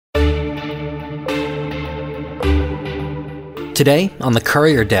Today on the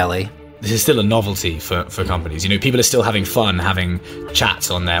Courier Daily, this is still a novelty for companies. People are still having fun having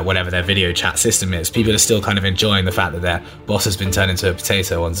chats on whatever their video chat system is. People are still kind of enjoying the fact that their boss has been turned into a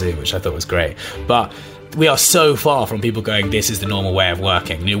potato on Zoom, which I thought was great. But we are so far from people going, this is the normal way of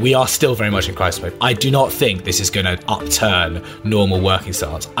working. We are still very much in crisis mode. I do not think this is going to upturn normal working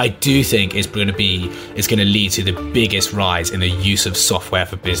styles. I do think it's going to lead to the biggest rise in the use of software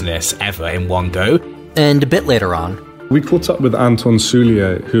for business ever in one go. And a bit later on, we caught up with Anton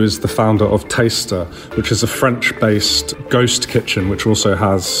Soulier, who is the founder of Taster, which is a French-based ghost kitchen, which also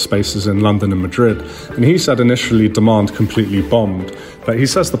has spaces in London and Madrid. And he said initially demand completely bombed, but he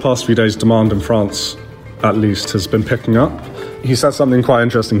says the past few days demand in France, at least, has been picking up. He said something quite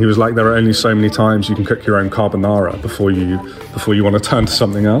interesting. He was like, there are only so many times you can cook your own carbonara before you want to turn to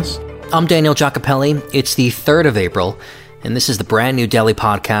something else. I'm Daniel Giacopelli. It's the 3rd of April, and this is the brand new daily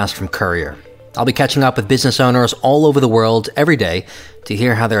podcast from Courier. I'll be catching up with business owners all over the world every day to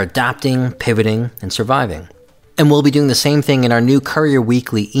hear how they're adapting, pivoting, and surviving. And we'll be doing the same thing in our new Courier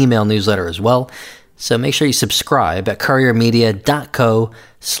Weekly email newsletter as well, so make sure you subscribe at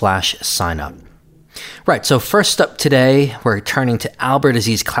couriermedia.co/signup. Right, so first up today, we're turning to Albert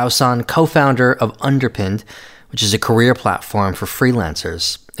Aziz Clauson, co-founder of Underpinned, which is a career platform for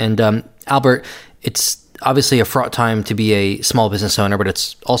freelancers. And Albert, it's obviously a fraught time to be a small business owner, but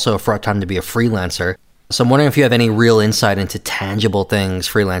it's also a fraught time to be a freelancer. So I'm wondering if you have any real insight into tangible things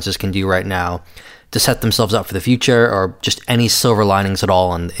freelancers can do right now to set themselves up for the future, or just any silver linings at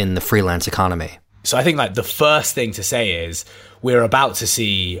all in the freelance economy. So I think the first thing to say is we're about to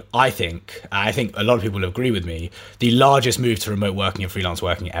see, I think a lot of people will agree with me, the largest move to remote working and freelance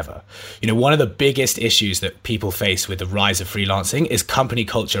working ever. One of the biggest issues that people face with the rise of freelancing is company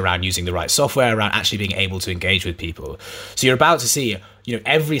culture around using the right software, around actually being able to engage with people. So you're about to see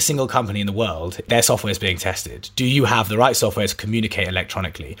every single company in the world, their software is being tested. Do you have the right software to communicate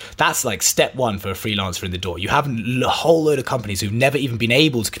electronically? That's like step one for a freelancer in the door. You have a whole load of companies who've never even been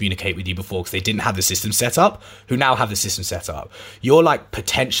able to communicate with you before because they didn't have the system set up, who now have the system set up. Your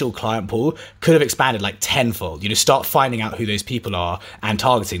potential client pool could have expanded tenfold. Start finding out who those people are and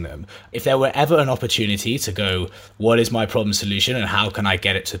targeting them. If there were ever an opportunity to go, what is my problem solution and how can I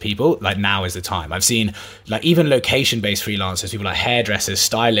get it to people? Now is the time. I've seen even location-based freelancers, people like hairdressers,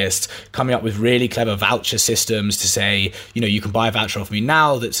 stylists, coming up with really clever voucher systems to say, you can buy a voucher off me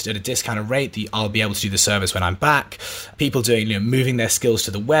now that's at a discounted rate that I'll be able to do the service when I'm back. People doing, moving their skills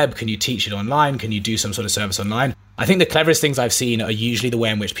to the web. Can you teach it online? Can you do some sort of service online? I think the cleverest things I've seen are usually the way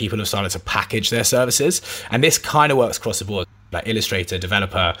in which people have started to package their services. And this kind of works across the board. Like illustrator,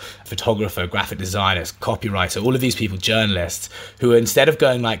 developer, photographer, graphic designer, copywriter, all of these people, journalists, who instead of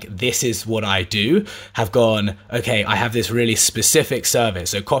going this is what I do, have gone, okay, I have this really specific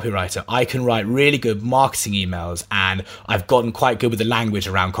service. So copywriter, I can write really good marketing emails, and I've gotten quite good with the language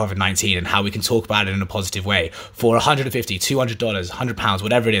around COVID-19 and how we can talk about it in a positive way. For $150, $200, £100,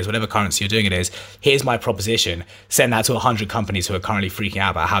 whatever it is, whatever currency you're doing it is, here's my proposition. Send that to 100 companies who are currently freaking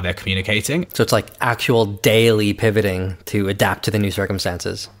out about how they're communicating. So it's actual daily pivoting to adapt to the new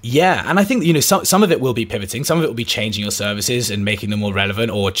circumstances. Yeah, and I think some of it will be pivoting, some of it will be changing your services and making them more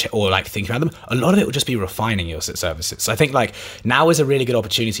relevant, or thinking about them. A lot of it will just be refining your services. So I think now is a really good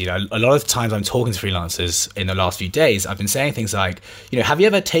opportunity. A lot of the times I'm talking to freelancers in the last few days, I've been saying things like, have you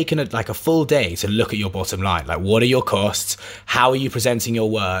ever taken a full day to look at your bottom line? What are your costs? How are you presenting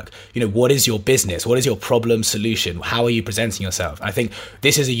your work? What is your business? What is your problem solution? How are you presenting yourself? I think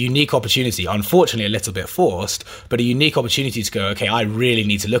this is a unique opportunity, unfortunately a little bit forced, but a unique opportunity to go, okay, I really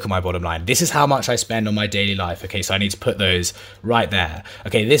need to look at my bottom line. This is how much I spend on my daily life. Okay, so I need to put those right there.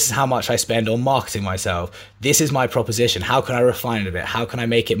 Okay, this is how much I spend on marketing myself. This is my proposition. How can I refine it a bit? How can I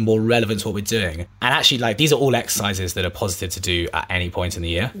make it more relevant to what we're doing? And actually, these are all exercises that are positive to do at any point in the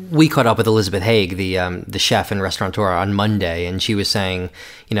year. We caught up with Elizabeth Haig, the chef and restaurateur, on Monday, and she was saying,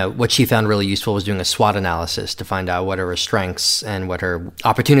 what she found really useful was doing a SWOT analysis to find out what her strengths and what her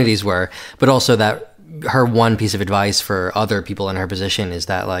opportunities were, but also that her one piece of advice for other people in her position is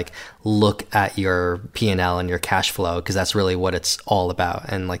that look at your P&L and your cash flow, because that's really what it's all about,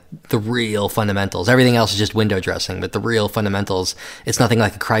 and the real fundamentals. Everything else is just window dressing, but the real fundamentals, it's nothing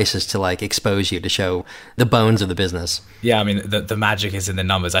like a crisis to expose you, to show the bones of the business. Yeah, I mean the magic is in the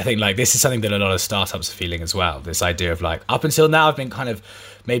numbers. I think this is something that a lot of startups are feeling as well, this idea of up until now I've been kind of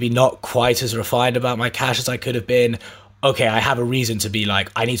maybe not quite as refined about my cash as I could have been. okay, I have a reason to be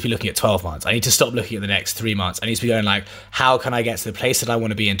like, I need to be looking at 12 months. I need to stop looking at the next 3 months. I need to be going like, how can I get to the place that I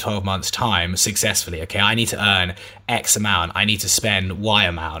want to be in 12 months time successfully? Okay, I need to earn X amount. I need to spend Y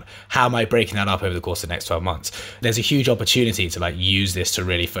amount. How am I breaking that up over the course of the next 12 months? There's a huge opportunity to like use this to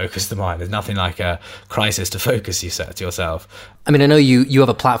really focus the mind. There's nothing like a crisis to focus yourself. I mean, I know you have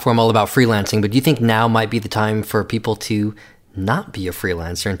a platform all about freelancing, but do you think now might be the time for people to not be a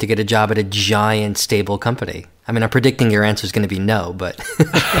freelancer and to get a job at a giant, stable company? I mean, I'm predicting your answer is going to be no, but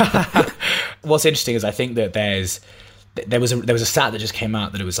what's interesting is I think that there was a stat that just came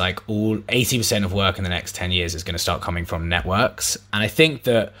out that it was like all 80% of work in the next 10 years is going to start coming from networks. And I think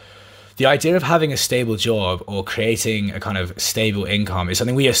that the idea of having a stable job or creating a kind of stable income is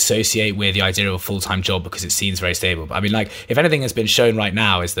something we associate with the idea of a full-time job because it seems very stable. But I mean, like, if anything has been shown right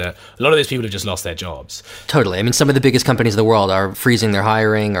now is that a lot of those people have just lost their jobs. Totally. I mean, some of the biggest companies in the world are freezing their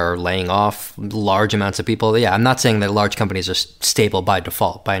hiring or laying off large amounts of people. Yeah, I'm not saying that large companies are stable by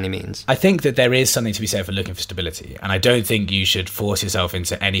default by any means. I think that there is something to be said for looking for stability. And I don't think you should force yourself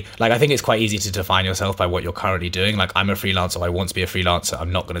into any... Like, I think it's quite easy to define yourself by what you're currently doing. Like, I'm a freelancer. I want to be a freelancer.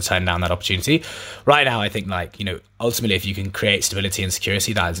 I'm not going to turn down that opportunity. Right now, I think, like, you know, ultimately, if you can create stability and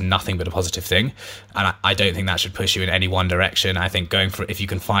security, that is nothing but a positive thing. And I don't think that should push you in any one direction. I think going for, if you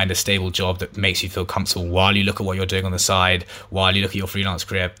can find a stable job that makes you feel comfortable while you look at what you're doing on the side, while you look at your freelance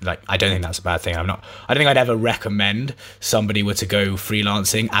career, like, I don't think that's a bad thing. I don't think I'd ever recommend somebody were to go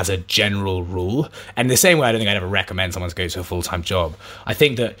freelancing as a general rule. And in the same way, I don't think I'd ever recommend someone to go to a full-time job. I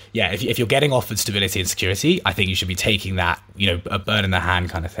think that, yeah, if you're getting offered stability and security, I think you should be taking that, you know, a bird in the hand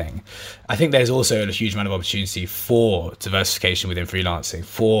kind of thing. I think there's also a huge amount of opportunity for diversification within freelancing,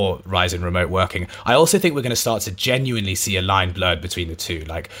 for rise in remote working. I also think we're going to start to genuinely see a line blurred between the two.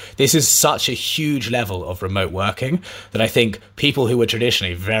 Like, this is such a huge level of remote working that I think people who were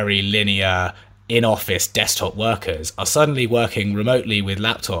traditionally very linear in-office desktop workers are suddenly working remotely with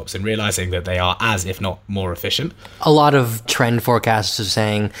laptops and realizing that they are as, if not more efficient. A lot of trend forecasters are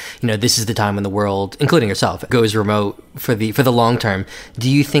saying, you know, this is the time when the world, including yourself, goes remote for the long term. Do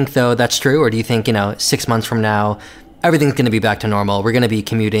you think, though, that's true? Or do you think, you know, 6 months from now, everything's going to be back to normal? We're going to be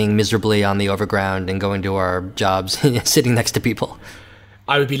commuting miserably on the overground and going to our jobs sitting next to people?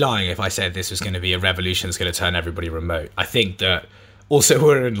 I would be lying if I said this was going to be a revolution that's going to turn everybody remote. I think that also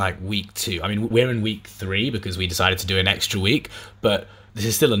we're in like week 2. I mean, we're in week 3 because we decided to do an extra week, but this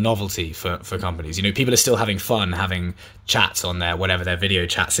is still a novelty for companies. You know, people are still having fun having chats on their, whatever their video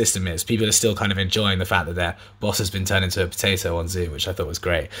chat system is. People are still kind of enjoying the fact that their boss has been turned into a potato on Zoom, which I thought was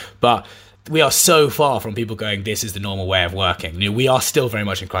great. But we are so far from people going, this is the normal way of working. You know, we are still very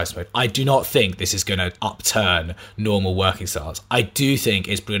much in crisis mode. I do not think this is going to upturn normal working styles. I do think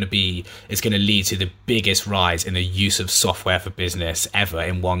it's going to lead to the biggest rise in the use of software for business ever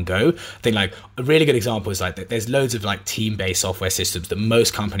in one go. I think like a really good example is like there's loads of like team-based software systems that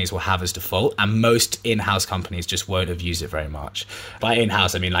most companies will have as default, and most in-house companies just won't have used it very much. By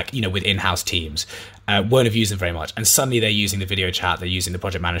in-house, I mean like, you know, with in-house teams. Won't have used them very much. And suddenly they're using the video chat, they're using the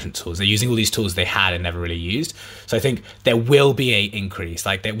project management tools, they're using all these tools they had and never really used. So I think there will be an increase,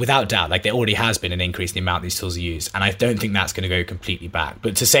 like without doubt, like there already has been an increase in the amount these tools are used. And I don't think that's going to go completely back.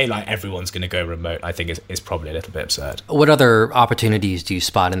 But to say like everyone's going to go remote, I think is probably a little bit absurd. What other opportunities do you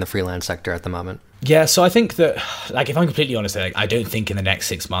spot in the freelance sector at the moment? Yeah, so I think that, like, if I'm completely honest, like, I don't think in the next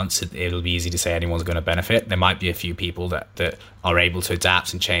 6 months it'll be easy to say anyone's going to benefit. There might be a few people that are able to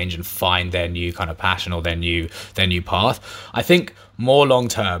adapt and change and find their new kind of passion or their new path. I think more long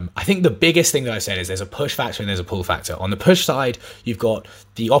term, I think the biggest thing that I've said is there's a push factor and there's a pull factor. On the push side, you've got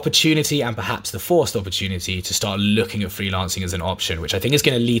the opportunity and perhaps the forced opportunity to start looking at freelancing as an option, which I think is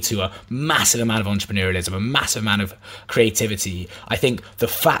going to lead to a massive amount of entrepreneurialism, a massive amount of creativity. I think the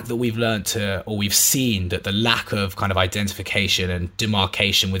fact that we've seen that the lack of kind of identification and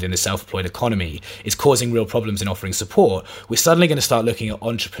demarcation within the self-employed economy is causing real problems in offering support. We're suddenly going to start looking at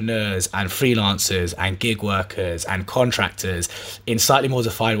entrepreneurs and freelancers and gig workers and contractors in slightly more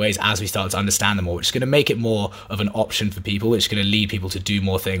defined ways as we start to understand them more, which is going to make it more of an option for people, which is going to lead people to do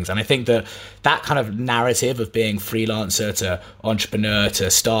more things. And I think that kind of narrative of being freelancer to entrepreneur to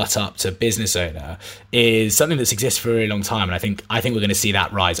startup to business owner is something that's existed for a really long time. And I think we're going to see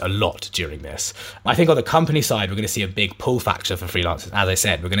that rise a lot during this. I think on the company side, we're going to see a big pull factor for freelancers. As I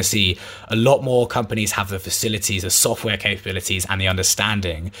said, we're going to see a lot more companies have the facilities, the software capabilities, and the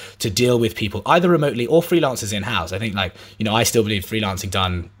understanding to deal with people either remotely or freelancers in-house. I think, like, you know, I still believe freelancing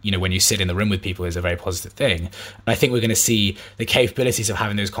done, when you sit in the room with people is a very positive thing. And I think we're going to see the capabilities of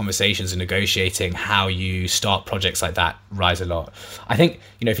having those conversations and negotiating how you start projects like that rise a lot. I think,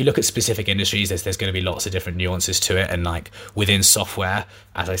 if you look at specific industries, there's going to be lots of different nuances to it. And like within software,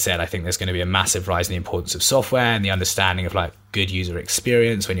 as I said, I think there's going to be a massive rise in the importance of software and the understanding of like good user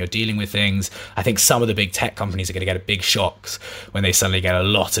experience when you're dealing with things. I think some of the big tech companies are going to get a big shocks when they suddenly get a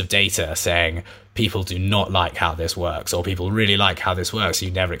lot of data saying people do not like how this works, or people really like how this works. You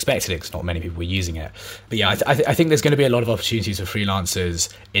never expected it because not many people were using it. But yeah, I think there's going to be a lot of opportunities for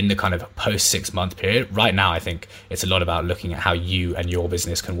freelancers in the kind of post 6 month period. Right now, I think it's a lot about looking at how you and your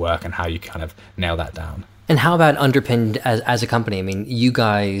business can work and how you kind of nail that down. And how about Underpinned as a company? I mean, you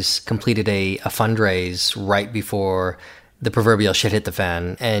guys completed a fundraise right before the proverbial shit hit the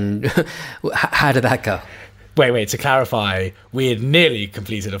fan. And how did that go? Wait, to clarify, we had nearly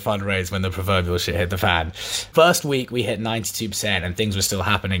completed a fundraise when the proverbial shit hit the fan. First week, we hit 92% and things were still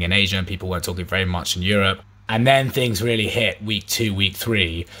happening in Asia and people weren't talking very much in Europe. And then things really hit week 2, week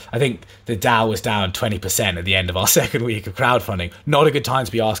 3. I think the DAO was down 20% at the end of our second week of crowdfunding. Not a good time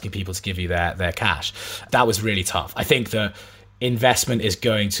to be asking people to give you their cash. That was really tough. I think that investment is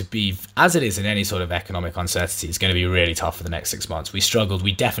going to be, as it is in any sort of economic uncertainty, it's going to be really tough for the next 6 months. We struggled.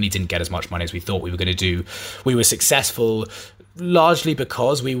 We definitely didn't get as much money as we thought we were going to do. We were successful largely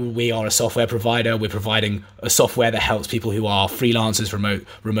because we are a software provider. We're providing a software that helps people who are freelancers,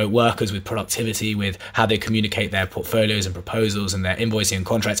 remote workers with productivity, with how they communicate their portfolios and proposals and their invoicing and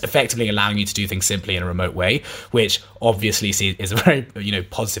contracts, effectively allowing you to do things simply in a remote way, which obviously is a very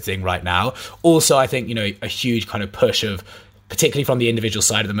positive thing right now. Also, I think a huge kind of push of, particularly from the individual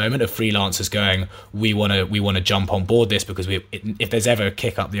side at the moment, of freelancers going, we want to jump on board this because if there's ever a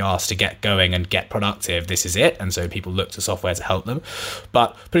kick up the arse to get going and get productive, this is it. And so people look to software to help them.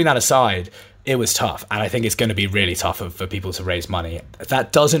 But putting that aside, it was tough. And I think it's going to be really tough for people to raise money.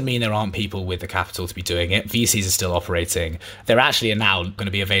 That doesn't mean there aren't people with the capital to be doing it. VCs are still operating. There actually are now going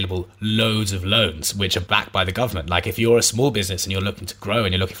to be available loads of loans, which are backed by the government. Like if you're a small business and you're looking to grow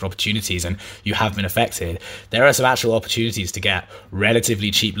and you're looking for opportunities and you have been affected, there are some actual opportunities to get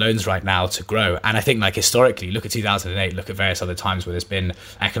relatively cheap loans right now to grow. And I think like historically, look at 2008, look at various other times where there's been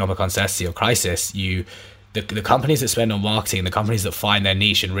economic uncertainty or crisis, the companies that spend on marketing, the companies that find their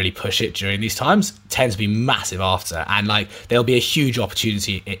niche and really push it during these times tend to be massive after. And like there'll be a huge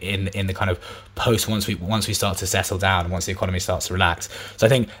opportunity in the kind of post once we start to settle down and once the economy starts to relax. So I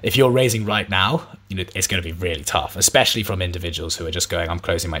think if you're raising right now, it's going to be really tough, especially from individuals who are just going, I'm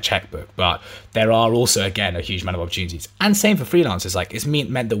closing my checkbook. But there are also, again, a huge amount of opportunities. And same for freelancers. Like it's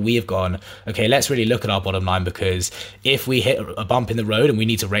meant that we have gone, okay, let's really look at our bottom line, because if we hit a bump in the road and we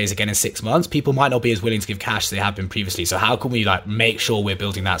need to raise again in 6 months, people might not be as willing to give cash as they have been previously. So how can we like make sure we're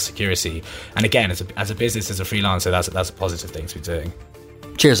building that security? And again, as a business, as a freelancer, that's a positive thing to be doing.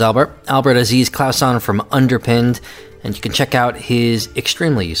 Cheers, Albert. Albert Aziz Clauson from Underpinned, and you can check out his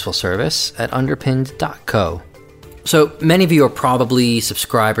extremely useful service at underpinned.co. So many of you are probably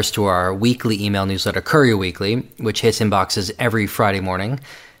subscribers to our weekly email newsletter, Courier Weekly, which hits inboxes every Friday morning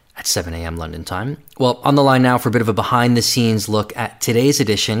at 7 a.m. London time. Well, on the line now for a bit of a behind-the-scenes look at today's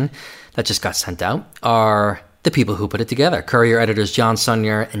edition that just got sent out are the people who put it together. Courier editors John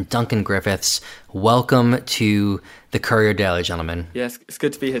Sunyer and Duncan Griffiths. Welcome to the Courier Daily, gentlemen. Yes, it's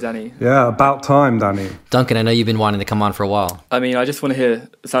good to be here, Danny. Yeah, about time, Danny. Duncan, I know you've been wanting to come on for a while. I mean, I just want to hear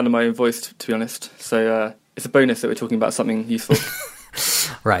the sound of my own voice, to be honest. So it's a bonus that we're talking about something useful.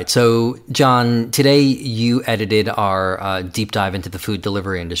 Right. So, John, today you edited our deep dive into the food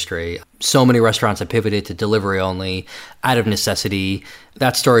delivery industry. So many restaurants have pivoted to delivery only out of necessity.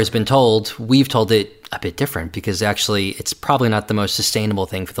 That story has been told. We've told it a bit different because actually it's probably not the most sustainable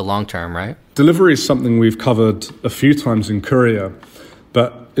thing for the long term, right? Delivery is something we've covered a few times in Courier,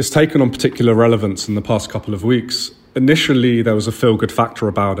 but it's taken on particular relevance in the past couple of weeks. Initially, there was a feel-good factor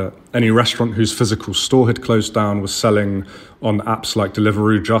about it. Any restaurant whose physical store had closed down was selling on apps like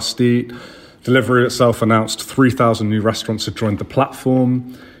Deliveroo, Just Eat. Deliveroo itself announced 3,000 new restaurants had joined the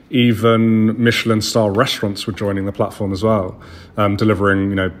platform. Even Michelin-star restaurants were joining the platform as well,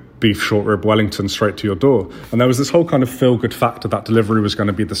 delivering, beef short rib Wellington straight to your door. And there was this whole kind of feel-good factor that Deliveroo was going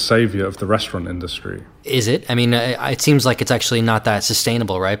to be the savior of the restaurant industry. Is it? I mean, it seems like it's actually not that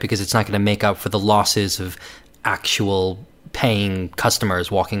sustainable, right? Because it's not going to make up for the losses of actual paying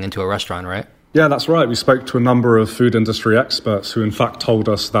customers walking into a restaurant, right? Yeah, that's right. We spoke to a number of food industry experts who in fact told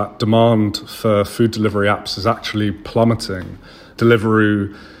us that demand for food delivery apps is actually plummeting.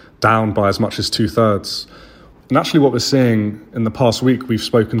 Deliveroo down by as much as 2/3. And actually what we're seeing in the past week, we've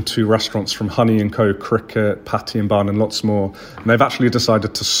spoken to restaurants from Honey & Co, Cricket, Patty & Barn and lots more. And they've actually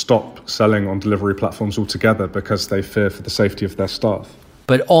decided to stop selling on delivery platforms altogether because they fear for the safety of their staff.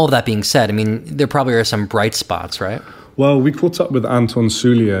 But all of that being said, I mean, there probably are some bright spots, right? Well, we caught up with Antoine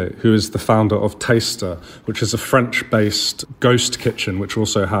Soulier, who is the founder of Taster, which is a French-based ghost kitchen, which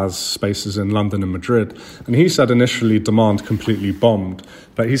also has spaces in London and Madrid. And he said initially demand completely bombed.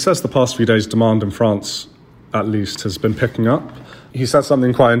 But he says the past few days, demand in France, at least, has been picking up. He said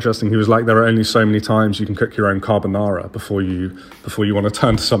something quite interesting. He was like, there are only so many times you can cook your own carbonara before you want to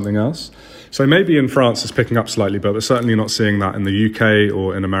turn to something else. So maybe in France it's picking up slightly, but we're certainly not seeing that in the UK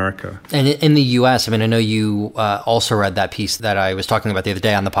or in America. And in the US, I mean, I know you also read that piece that I was talking about the other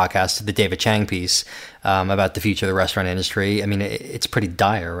day on the podcast, the David Chang piece about the future of the restaurant industry. I mean, it's pretty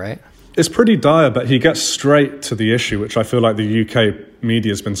dire, right? It's pretty dire, but he gets straight to the issue, which I feel like the UK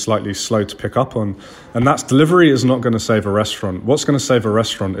media has been slightly slow to pick up on. And that's delivery is not going to save a restaurant. What's going to save a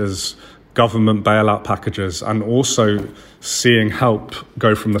restaurant is government bailout packages and also seeing help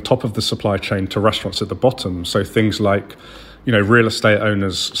go from the top of the supply chain to restaurants at the bottom. So things like, real estate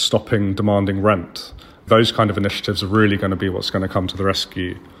owners stopping demanding rent. Those kind of initiatives are really going to be what's going to come to the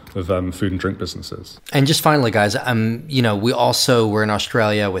rescue of food and drink businesses. And just finally, guys, we're in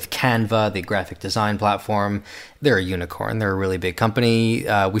Australia with Canva, the graphic design platform. They're a unicorn. They're a really big company.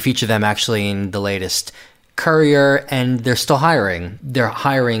 We feature them actually in the latest Courier, and they're still hiring. They're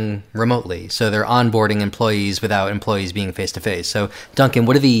hiring remotely, so they're onboarding employees without employees being face to face. So, Duncan,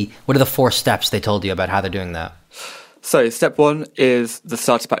 what are the 4 steps they told you about how they're doing that? So, step 1 is the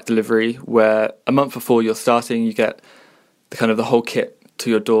starter pack delivery, where a month before you're starting, you get the whole kit to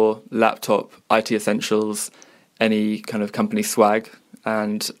your door: laptop, IT essentials, any kind of company swag,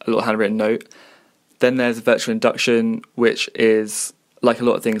 and a little handwritten note. Then there's a virtual induction, which is, like a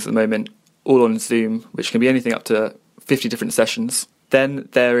lot of things at the moment, all on Zoom, which can be anything up to 50 different sessions. Then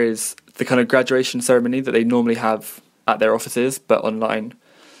there is the kind of graduation ceremony that they normally have at their offices, but online.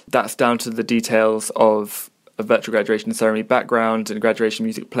 That's down to the details of a virtual graduation ceremony background and graduation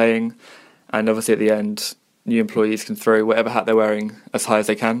music playing. And obviously at the end, new employees can throw whatever hat they're wearing as high as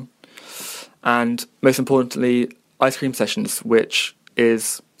they can. And most importantly, ice cream sessions, which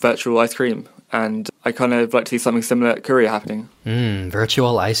is virtual ice cream. And I kind of like to see something similar at Courier happening.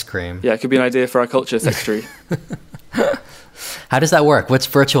 Virtual ice cream. Yeah, it could be an idea for our culture secretary. How does that work? What's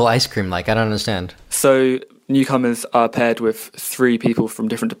virtual ice cream like? I don't understand. So newcomers are paired with 3 people from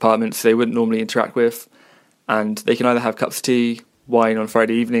different departments they wouldn't normally interact with. And they can either have cups of tea, wine on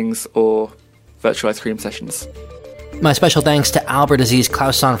Friday evenings, or virtual ice cream sessions. My special thanks to Albert Aziz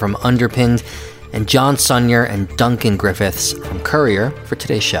Clauson from Underpinned and John Sunyer and Duncan Griffiths from Courier for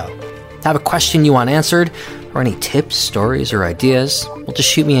today's show. Have a question you want answered, or any tips, stories, or ideas, well, just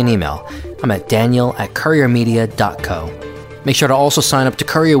shoot me an email. I'm at daniel@couriermedia.co. Make sure to also sign up to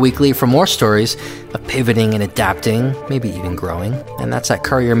Courier Weekly for more stories of pivoting and adapting, maybe even growing, and that's at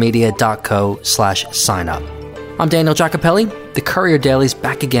couriermedia.co/sign up. I'm Daniel Giacopelli. The Courier Daily's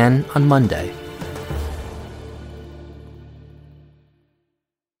back again on Monday.